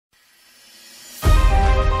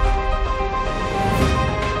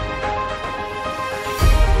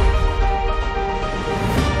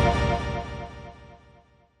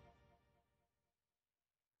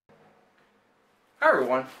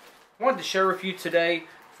everyone. I wanted to share with you today,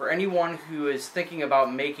 for anyone who is thinking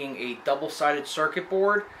about making a double-sided circuit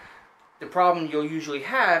board, the problem you'll usually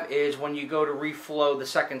have is when you go to reflow the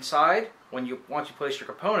second side, once you place your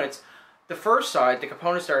components, the first side, the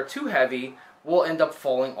components that are too heavy, will end up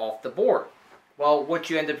falling off the board. Well, what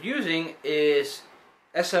you end up using is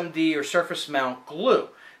SMD or surface mount glue.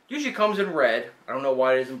 Usually comes in red. I don't know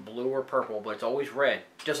why it isn't blue or purple, but it's always red,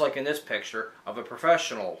 just like in this picture of a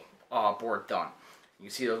professional board done. You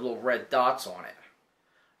can see those little red dots on it.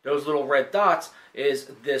 Those little red dots is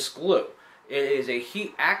this glue. It is a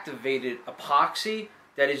heat-activated epoxy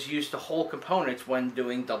that is used to hold components when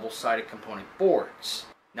doing double-sided component boards.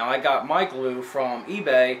 Now, I got my glue from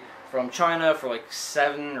eBay from China for like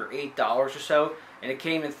 $7 or $8 or so, and it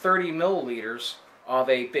came in 30 milliliters of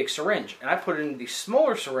a big syringe, and I put it in these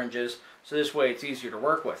smaller syringes so this way it's easier to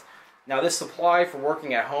work with. Now, this supply for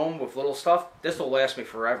working at home with little stuff, this will last me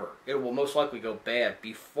forever. It will most likely go bad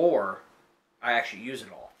before I actually use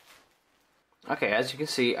it all. Okay, as you can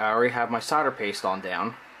see, I already have my solder paste on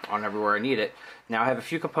everywhere I need it. Now I have a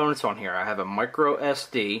few components on here. I have a micro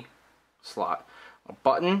SD slot, a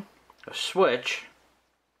button, a switch,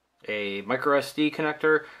 a micro SD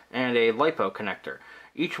connector, and a LiPo connector.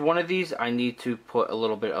 Each one of these I need to put a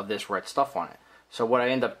little bit of this red stuff on it. So what I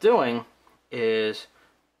end up doing is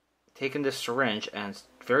taking this syringe and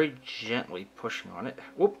very gently pushing on it.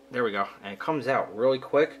 Whoop, there we go. And it comes out really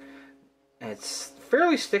quick. And it's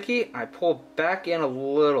fairly sticky. I pull back in a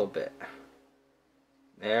little bit.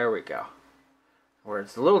 There we go. Where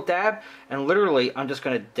it's a little dab, and literally I'm just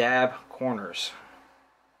going to dab corners.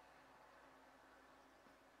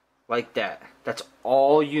 Like that. That's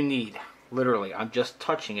all you need. Literally, I'm just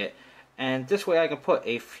touching it, and this way I can put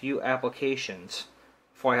a few applications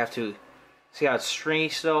before I have to. See how it's stringy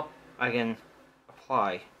still? I can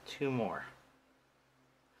apply 2 more.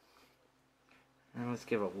 And let's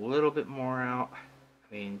give a little bit more out.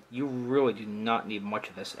 I mean, you really do not need much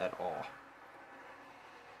of this at all.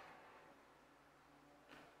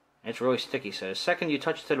 And it's really sticky, so the second you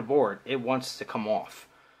touch it to the board, it wants to come off.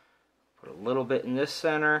 Put a little bit in this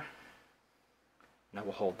center. Now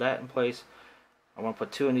we'll hold that in place. I want to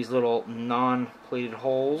put 2 in these little non-plated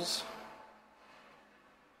holes,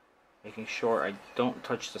 making sure I don't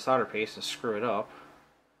touch the solder paste and screw it up.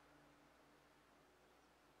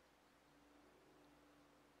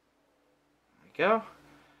 There we go.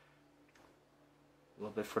 A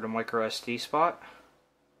little bit for the micro SD spot.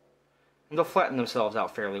 And they'll flatten themselves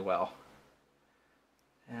out fairly well.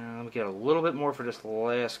 And let me get a little bit more for this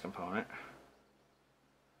last component.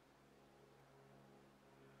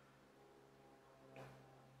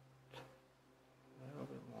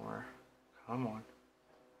 Come on.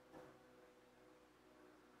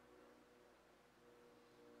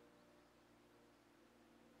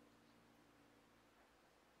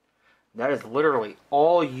 That is literally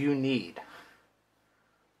all you need.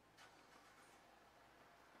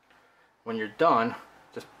 When you're done,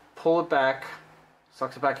 just pull it back,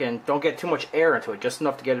 sucks it back in. Don't get too much air into it, just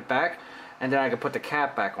enough to get it back, and then I can put the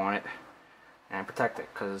cap back on it and protect it,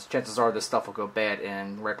 because chances are this stuff will go bad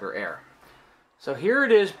in regular air. So here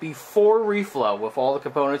it is before reflow with all the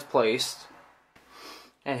components placed,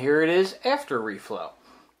 and here it is after reflow.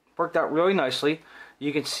 Worked out really nicely.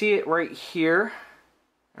 You can see it right here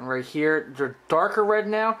and right here. They're darker red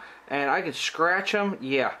now, and I can scratch them.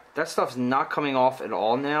 Yeah, that stuff's not coming off at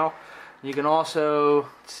all now. You can also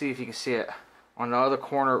see if you can see it on the other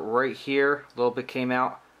corner right here. A little bit came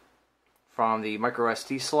out from the micro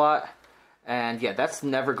SD slot, and yeah, that's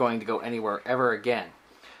never going to go anywhere ever again.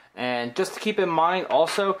 And just to keep in mind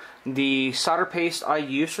also, the solder paste I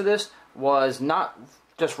used for this was not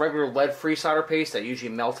just regular lead-free solder paste that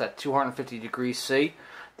usually melts at 250 degrees C.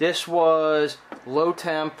 This was low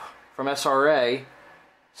temp from SRA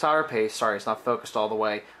solder paste, sorry it's not focused all the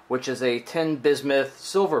way, which is a tin bismuth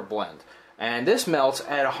silver blend. And this melts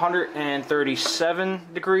at 137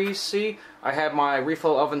 degrees C. I have my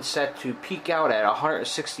reflow oven set to peak out at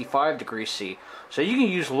 165 degrees C. So you can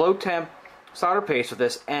use low temp solder paste with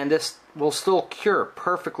this, and this will still cure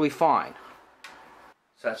perfectly fine.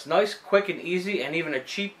 So that's nice, quick, and easy, and even a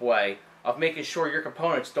cheap way of making sure your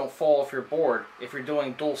components don't fall off your board if you're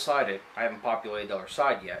doing dual-sided. I haven't populated the other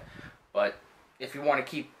side yet, but if you want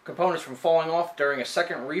to keep components from falling off during a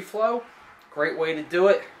second reflow, great way to do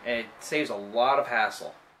it, and it saves a lot of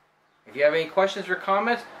hassle. If you have any questions or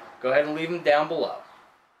comments, go ahead and leave them down below.